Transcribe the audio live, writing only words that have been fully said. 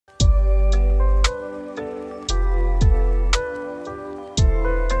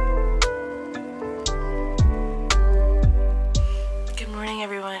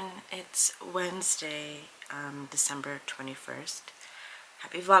Wednesday, December 21st.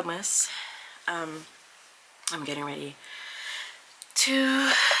 Happy Vlogmas. I'm getting ready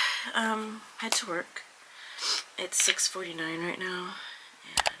to head to work. It's 6:49 right now,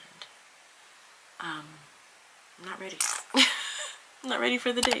 and I'm not ready. I'm not ready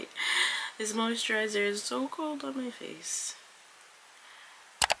for the day. This moisturizer is so cold on my face.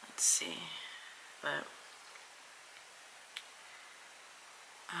 Let's see, but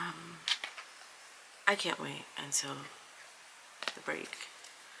I can't wait until the break.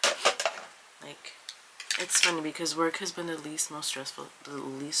 Like, it's funny because work has been the least stressful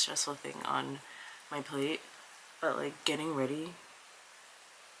thing on my plate, but like getting ready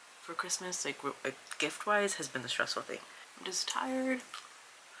for Christmas, like gift wise, has been the stressful thing. I'm just tired,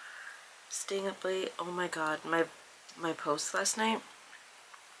 staying up late. Oh my god, my post last night,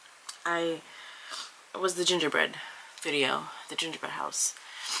 it was the gingerbread video, the gingerbread house.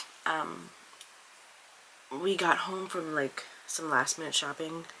 We got home from like some last minute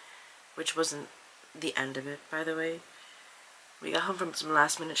shopping, which wasn't the end of it, by the way. We got home from some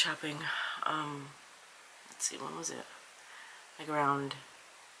last minute shopping. Let's see, when was it? Like around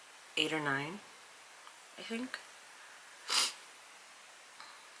 8 or 9, I think.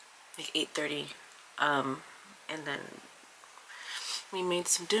 Like 8:30. And then we made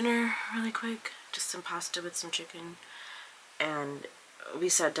some dinner really quick, just some pasta with some chicken, and we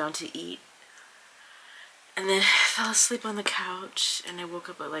sat down to eat. And then I fell asleep on the couch, and I woke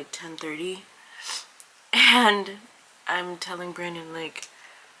up at like 10:30, and I'm telling Brandon, like,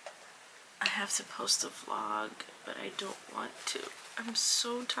 I have to post a vlog, but I don't want to. I'm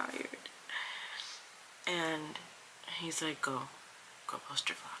so tired. And he's like, go post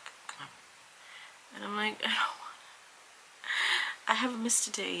your vlog, come on. And I'm like, I don't want to. I haven't missed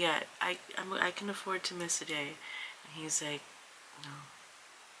a day yet. I can afford to miss a day. And he's like, no,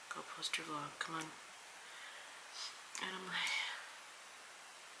 go post your vlog, come on. And I'm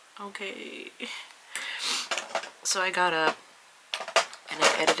like, okay. So I got up and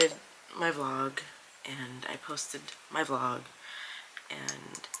I edited my vlog and I posted my vlog,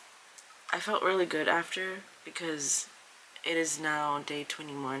 and I felt really good after because it is now day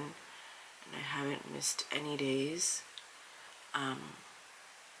 21 and I haven't missed any days.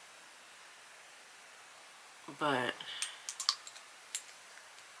 But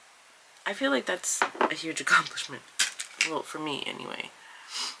I feel like that's a huge accomplishment. Well, for me anyway.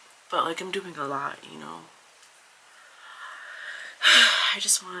 But like, I'm doing a lot, you know. I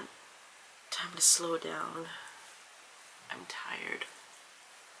just want time to slow down. I'm tired.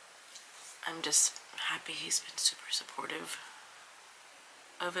 I'm just happy he's been super supportive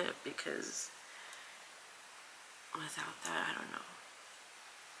of it, because without that, I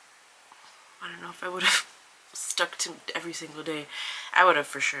don't know if I would have stuck to every single day. I would have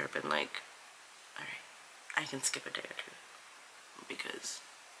for sure been like, alright, I can skip a day or two, because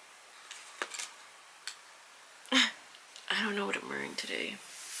I don't know what I'm wearing today,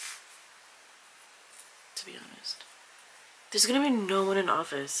 to be honest. There's gonna be no one in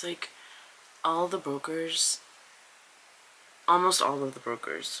office. Like, all the brokers, almost all of the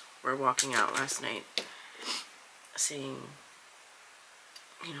brokers were walking out last night saying,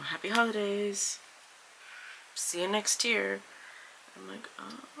 you know, happy holidays, see you next year. I'm like,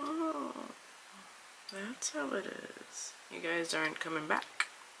 oh, that's how it is. You guys aren't coming back.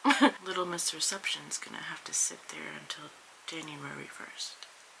 Little Miss Reception's gonna have to sit there until January 1st.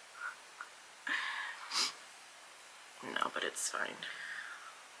 No, but it's fine.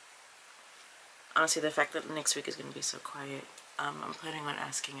 Honestly, the fact that next week is gonna be so quiet, I'm planning on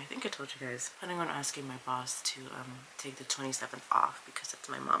asking, I think I told you guys, planning on asking my boss to take the 27th off because it's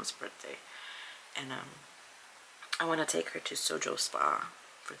my mom's birthday. And I want to take her to Sojo Spa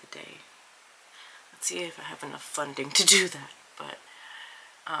for the day. Let's see if I have enough funding to do that, but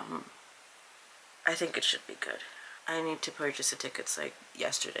I think it should be good. I need to purchase the tickets like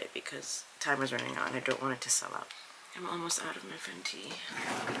yesterday because time is running out and I don't want it to sell out. I'm almost out of my Fenty.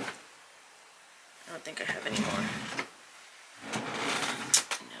 I don't think I have any more.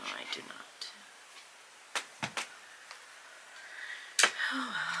 No, I do not.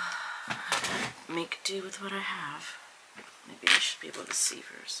 Oh well. Make do with what I have. Maybe I should be able to see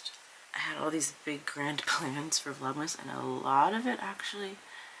first. I had all these big grand plans for Vlogmas, and a lot of it actually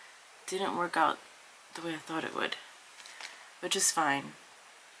didn't work out the way I thought it would, which is fine.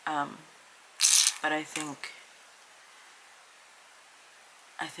 But I think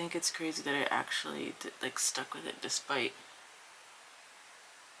it's crazy that I actually like stuck with it despite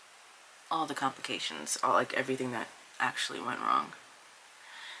all the complications, all like everything that actually went wrong.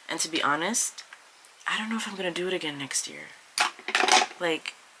 And to be honest, I don't know if I'm gonna do it again next year.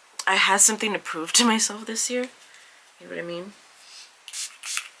 Like, I had something to prove to myself this year. You know what I mean?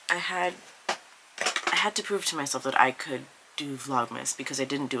 I had to prove to myself that I could do Vlogmas because I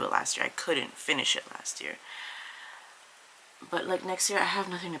didn't do it last year. I couldn't finish it last year. But like next year I have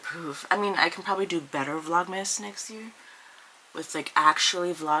nothing to prove. I mean, I can probably do better Vlogmas next year with like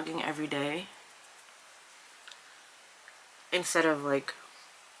actually vlogging every day instead of like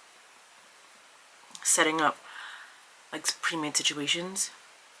setting up like pre-made situations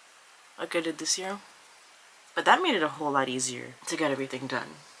like I did this year. But that made it a whole lot easier to get everything done.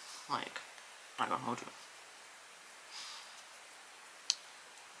 Like, not gonna hold you.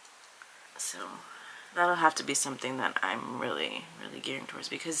 So that'll have to be something that I'm really gearing towards,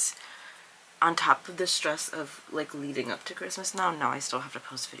 because on top of the stress of like leading up to Christmas now I still have to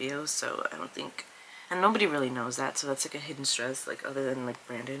post videos, so I don't think, and nobody really knows that, so that's like a hidden stress, like other than like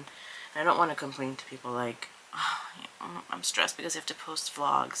Brandon. And I don't want to complain to people like, oh, I'm stressed because I have to post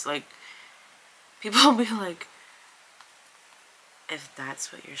vlogs. Like, people will be like, if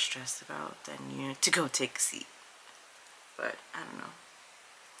that's what you're stressed about, then you need to go take a seat. But I don't know.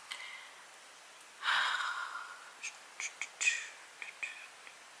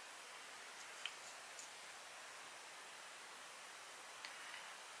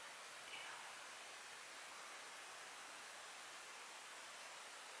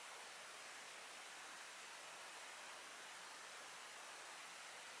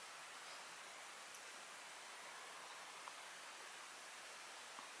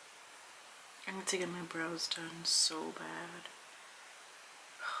 I need to get my brows done so bad.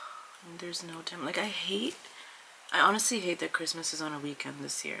 And there's no time. Like, I honestly hate that Christmas is on a weekend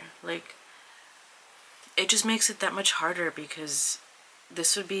this year. Like, it just makes it that much harder, because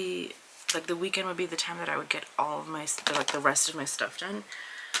this would be, like, the weekend would be the time that I would get all of my, like, the rest of my stuff done.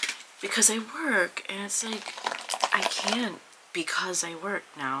 Because I work, and it's like, I can't, because I work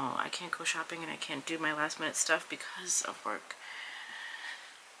now. I can't go shopping and I can't do my last minute stuff because of work.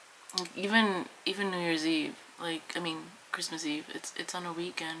 Even New Year's Eve, like, I mean Christmas Eve, it's on a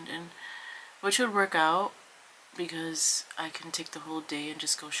weekend, and which would work out because I can take the whole day and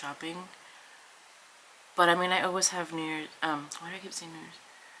just go shopping. But I mean, I always have New Year's, why do I keep saying New Year's?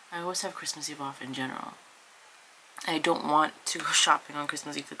 I always have Christmas Eve off in general. I don't want to go shopping on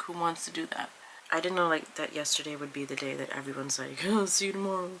Christmas Eve. Like, who wants to do that? I didn't know like that yesterday would be the day that everyone's like, oh, see you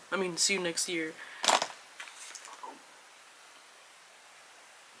tomorrow. I mean, see you next year.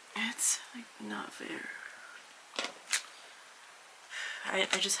 It's like not fair. I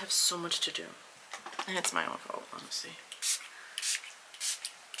just have so much to do, and it's my own fault, honestly.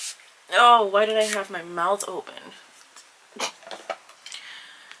 Oh, why did I have my mouth open?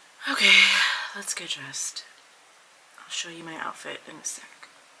 Okay, let's get dressed. I'll show you my outfit in a sec.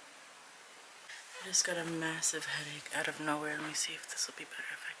 I just got a massive headache out of nowhere. Let me see if this will be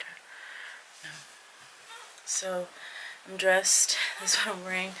better if I turn. No. So I'm dressed. This is what I'm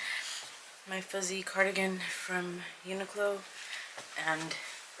wearing. My fuzzy cardigan from Uniqlo and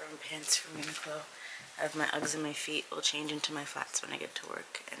brown pants from Uniqlo. I have my Uggs in my feet. Will change into my flats when I get to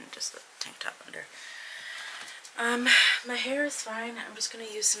work, and just a tank top under. My hair is fine. I'm just gonna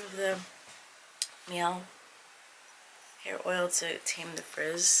use some of the Meow hair oil to tame the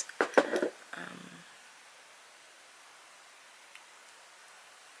frizz.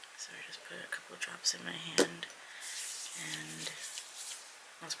 So I just put a couple of drops in my hand, and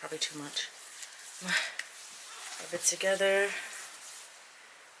that's probably too much. Rub it together,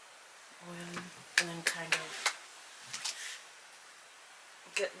 oil, and then kind of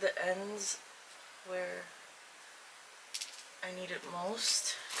get the ends where I need it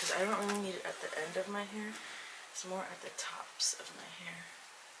most, because I don't really need it at the end of my hair. It's more at the tops of my hair.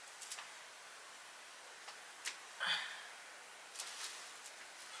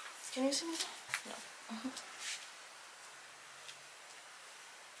 Can you see me? No.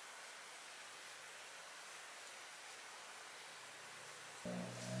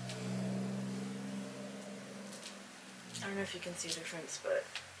 I don't know if you can see a difference, but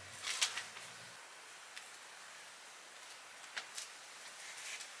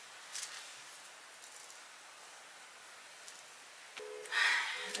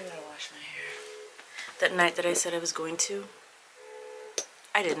I gotta wash my hair. That night that I said I was going to,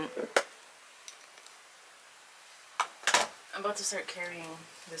 I didn't. I'm about to start carrying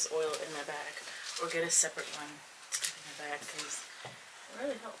this oil in my bag, or get a separate one to keep in my bag, because it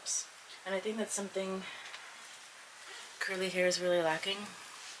really helps. And I think that's something curly hair is really lacking,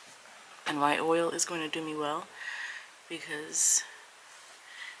 and why oil is going to do me well, because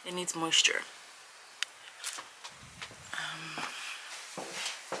it needs moisture.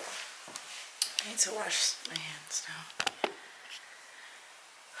 I need to wash my hands now.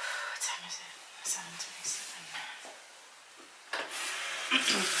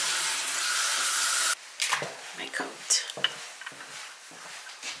 My coat.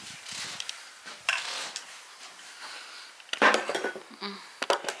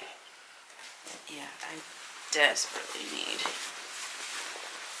 Yeah, I desperately need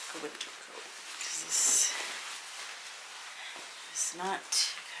a winter coat because this is not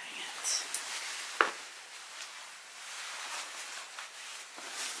cutting it.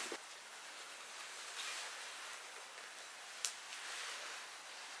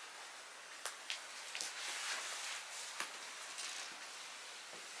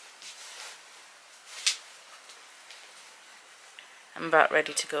 I'm about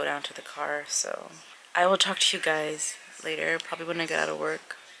ready to go down to the car, so I will talk to you guys later, probably when I get out of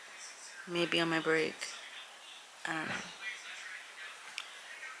work. Maybe on my break. I don't know.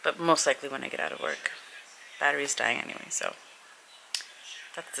 But most likely when I get out of work. Battery's dying anyway, so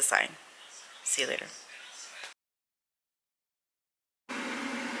that's the sign. See you later.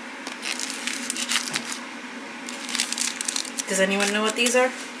 Does anyone know what these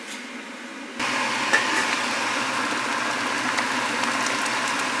are?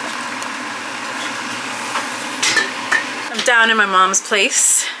 I'm down in my mom's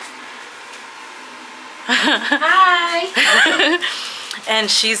place. Hi! And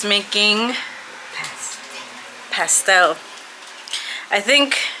she's making pastel. I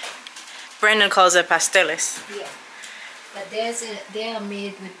think Brandon calls it pasteles. Yeah, but they are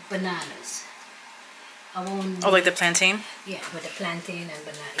made with bananas. I won't. Oh, like the plantain? Yeah, with the plantain and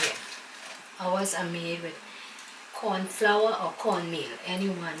banana. Yeah, ours are made with corn flour or cornmeal.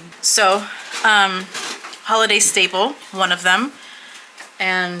 Anyone. So, holiday staple, one of them,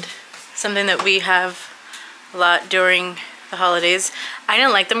 and something that we have a lot during the holidays. I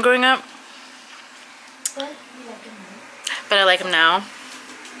didn't like them growing up, but I like them now.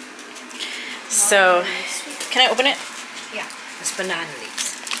 So, can I open it? Yeah, it's banana leaves.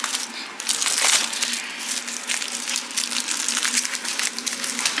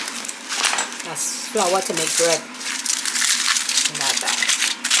 That's flour to make bread. Not bad.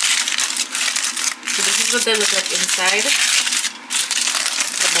 So this is what they look like inside.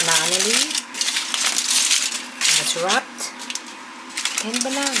 The banana leaf. And it's wrapped in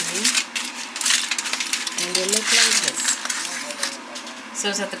banana leaf. And they look like this. So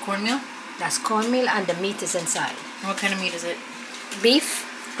is that the cornmeal? That's cornmeal and the meat is inside. What kind of meat is it? Beef.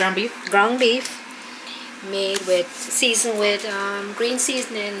 Ground beef? Ground beef. Made with, seasoned with green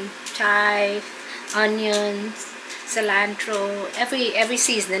seasoning, chive, onions, cilantro. Every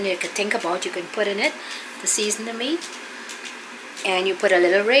seasoning you could think about, you can put in it to season the meat. And you put a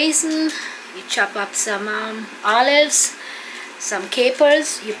little raisin. You chop up some olives, some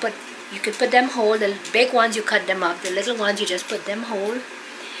capers. You could put them whole. The big ones you cut them up. The little ones you just put them whole.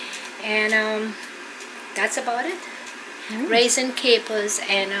 And that's about it. Raisin, capers,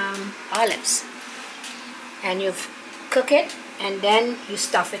 and olives. And you cook it, and then you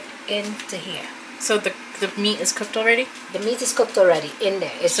stuff it into here. So the meat is cooked already? The meat is cooked already in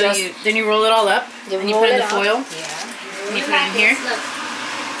there. It's so just, then you roll it all up, and you put it in the foil? Yeah. And you put it in here? Look.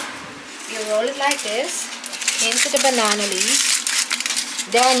 You roll it like this into the banana leaf.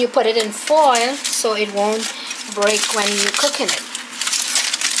 Then you put it in foil so it won't break when you're cooking it.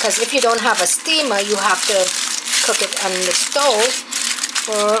 Because if you don't have a steamer, you have to cook it on the stove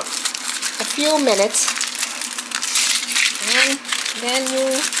for a few minutes. And then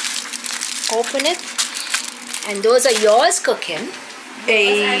you open it. And those are yours cooking.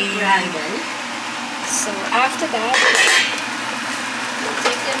 Those are Brandon. So after that, you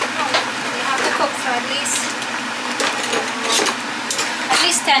take them out. You have to cook for at least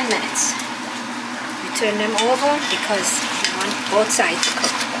 10 minutes. You turn them over because you want both sides to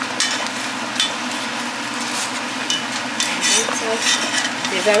cook.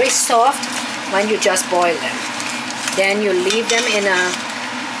 They're very soft when you just boil them. Then you leave them in a,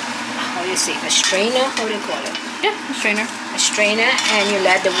 how do you say, a strainer? How do you call it? Yeah, a strainer. A strainer, and you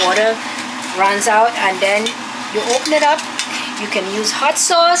let the water runs out, and then you open it up. You can use hot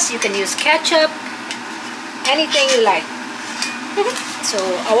sauce, you can use ketchup, anything you like. So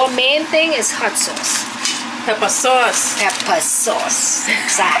our main thing is hot sauce. Pepper sauce. Pepper sauce,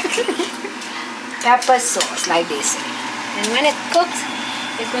 exactly. Pepper sauce, like they say. And when it cooks,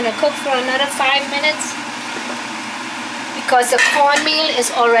 it's going to cook for another 5 minutes because the cornmeal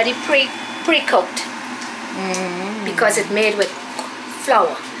is already pre-cooked. Because it's made with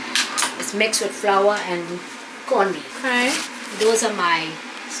flour. It's mixed with flour and cornmeal. Okay. Those are my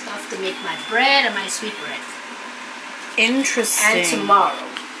stuff to make my bread and my sweet bread. Interesting. And tomorrow.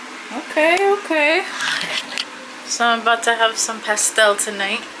 Okay, okay. So I'm about to have some pastel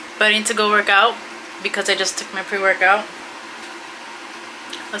tonight. But I need to go work out because I just took my pre-workout.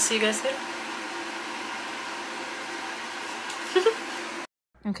 I'll see you guys later.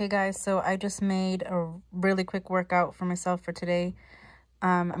 Okay guys, so I just made a really quick workout for myself for today.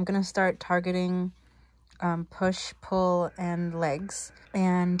 I'm gonna start targeting push, pull, and legs.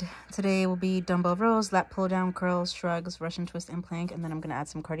 And today will be dumbbell rows, lat pull down, curls, shrugs, Russian twist, and plank. And then I'm gonna add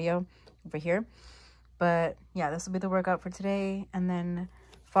some cardio over here. But yeah, this will be the workout for today. And then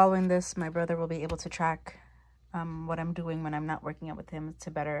following this, my brother will be able to track what I'm doing when I'm not working out with him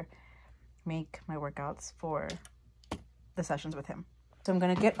to better make my workouts for the sessions with him. So I'm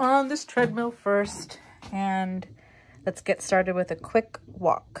gonna get on this treadmill first and let's get started with a quick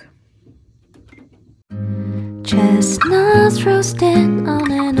walk. Chestnuts roasting on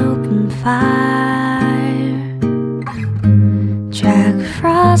an open fire, Jack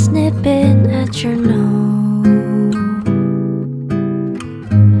Frost nipping at your nose,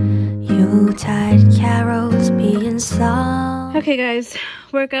 Yuletide carols being sung. Okay guys,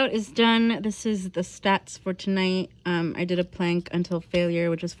 workout is done. This is the stats for tonight. I did a plank until failure,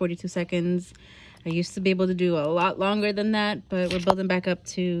 which was 42 seconds. I used to be able to do a lot longer than that, but we're building back up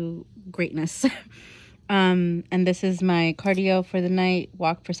to greatness. And this is my cardio for the night.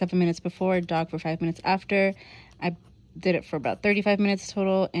 Walk for 7 minutes before, jog for 5 minutes after. I did it for about 35 minutes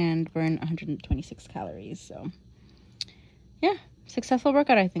total and burned 126 calories. So yeah, successful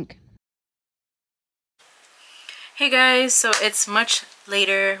workout, I think. Hey guys, so it's much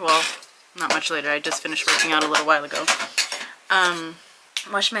later. Well, not much later. I just finished working out a little while ago.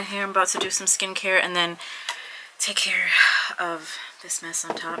 Washed my hair. I'm about to do some skincare and then take care of this mess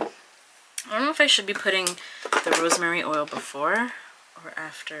on top. I don't know if I should be putting the rosemary oil before or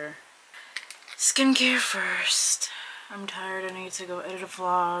after. Skincare first. I'm tired. I need to go edit a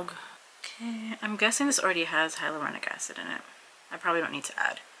vlog. Okay, I'm guessing this already has hyaluronic acid in it. I probably don't need to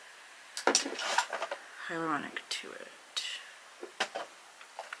add hyaluronic to it.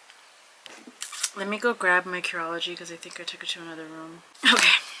 Let me go grab my Curology because I think I took it to another room.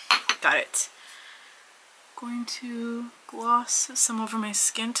 Okay, got it. Going to gloss some over my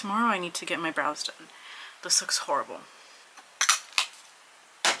skin. Tomorrow I need to get my brows done. This looks horrible.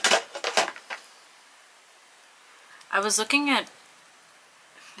 I was looking at,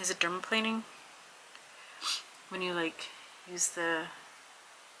 is it dermaplaning? When you like use the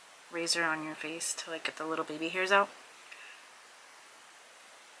razor on your face to like get the little baby hairs out.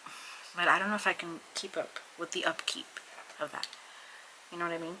 But I don't know if I can keep up with the upkeep of that. You know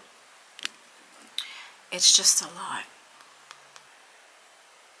what I mean? It's just a lot.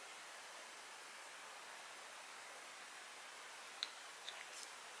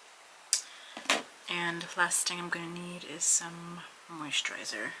 And last thing I'm going to need is some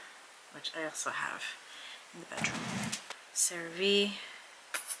moisturizer, which I also have in the bedroom. CeraVe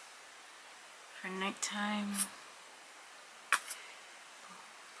for nighttime.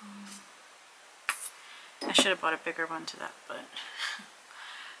 I should have bought a bigger one to that, but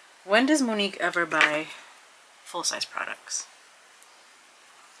when does Monique ever buy full-size products?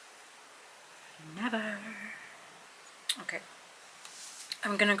 Never. Okay.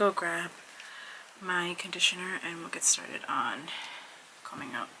 I'm gonna go grab my conditioner and we'll get started on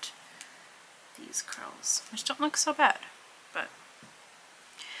combing out these curls, which don't look so bad, but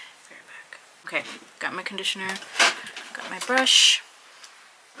be right back. Okay, got my conditioner, got my brush,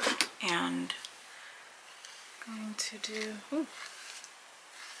 and I'm going to do,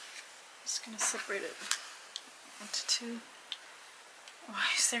 just gonna separate it into two. Why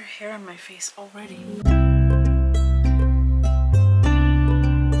is there hair on my face already?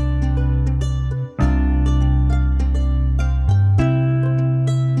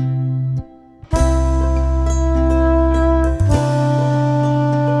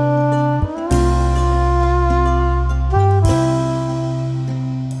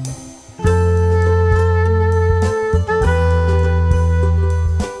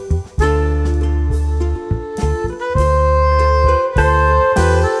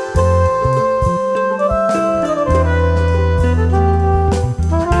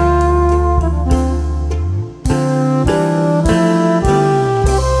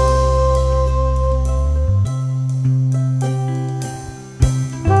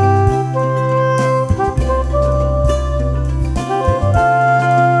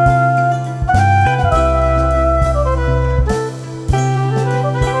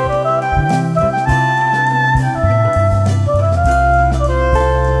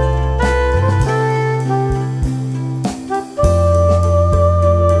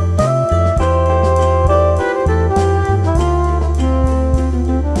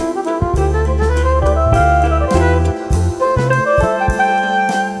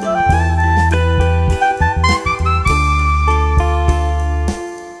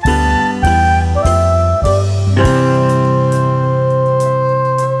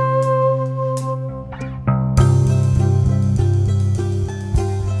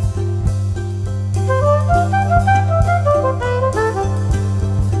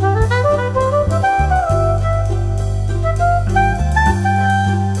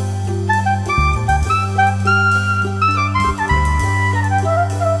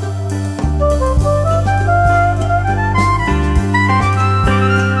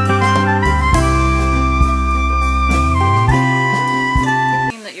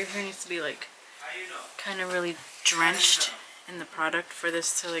 finished in the product for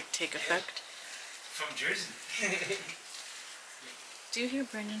this to like take effect. From Jersey. Do you hear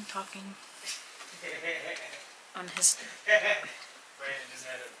Brandon talking on his... Brandon just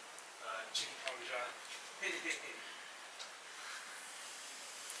had a chicken parmesan.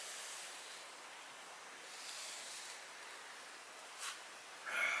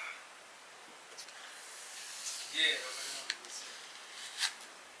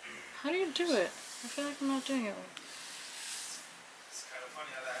 How do you do it? I feel like I'm not doing it right. It's kind of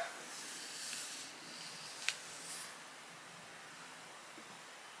funny how that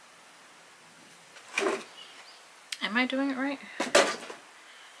happens. Am I doing it right?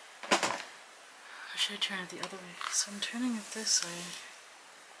 Or should I turn it the other way? So I'm turning it this way.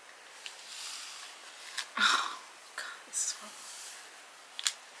 Oh god, this is horrible.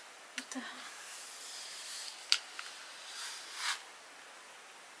 What the hell?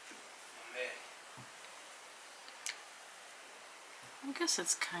 I guess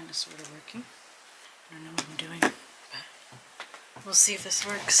it's kind of sort of working. I don't know what I'm doing, but we'll see if this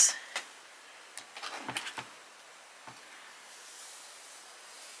works.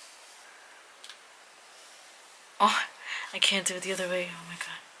 Oh, I can't do it the other way. Oh my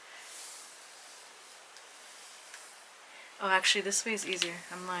god. Oh, actually, this way is easier.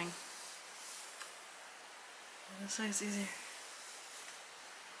 I'm lying. This way is easier.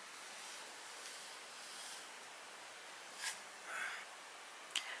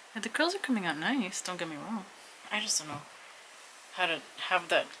 The curls are coming out nice, don't get me wrong. I just don't know how to have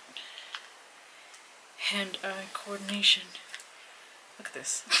that hand-eye coordination. Look at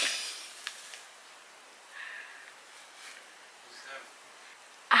this.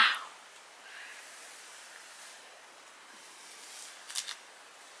 Ow!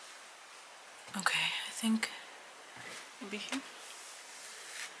 Okay, I think maybe here.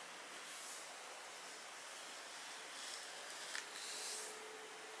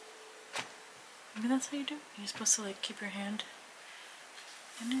 Maybe that's how you do it. You're supposed to like keep your hand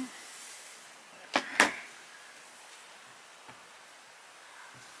in it. I'm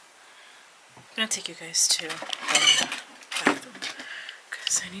gonna take you guys to the bathroom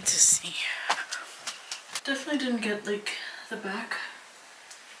because I need to see. Definitely didn't get like the back,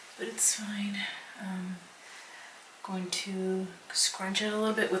 but it's fine. Going to scrunch it a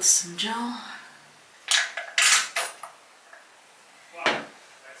little bit with some gel.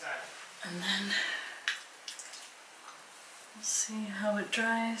 And then we'll see how it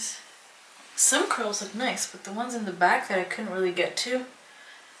dries. Some curls look nice, but the ones in the back that I couldn't really get to,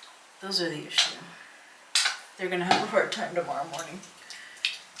 those are the issue. They're gonna have a hard time tomorrow morning.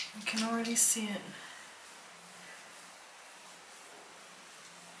 I can already see it.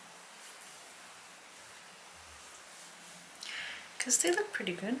 Because they look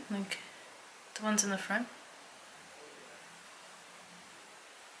pretty good, like the ones in the front.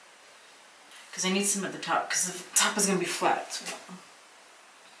 Because I need some at the top, because the top is going to be flat. So.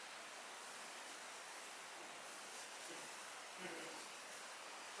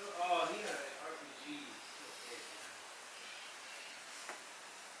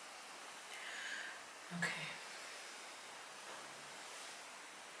 Okay.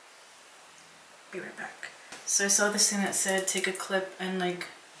 Be right back. So I saw this thing that said take a clip and like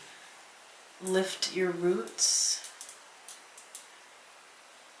lift your roots.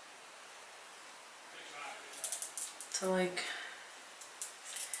 So like,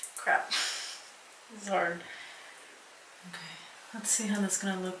 crap, it's hard. Okay, let's see how that's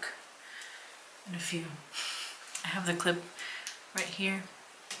gonna look in a few. I have the clip right here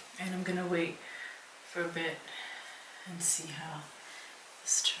and I'm gonna wait for a bit and see how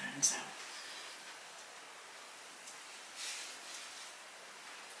this turns out.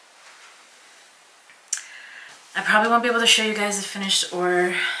 I probably won't be able to show you guys the finished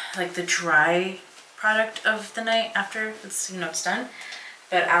or like the dry product of the night after it's, you know, it's done,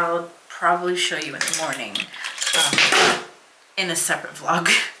 but I'll probably show you in the morning in a separate vlog.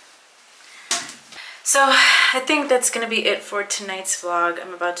 So I think that's gonna be it for tonight's vlog.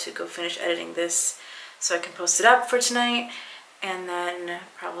 I'm about to go finish editing this so I can post it up for tonight and then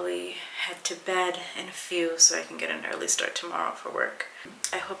probably head to bed in a few so I can get an early start tomorrow for work.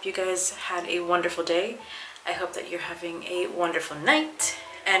 I hope you guys had a wonderful day. I hope that you're having a wonderful night.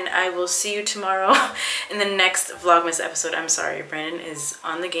 And I will see you tomorrow in the next Vlogmas episode. I'm sorry, Brandon is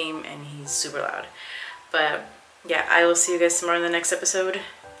on the game and he's super loud. But yeah, I will see you guys tomorrow in the next episode.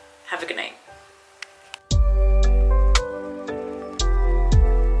 Have a good night.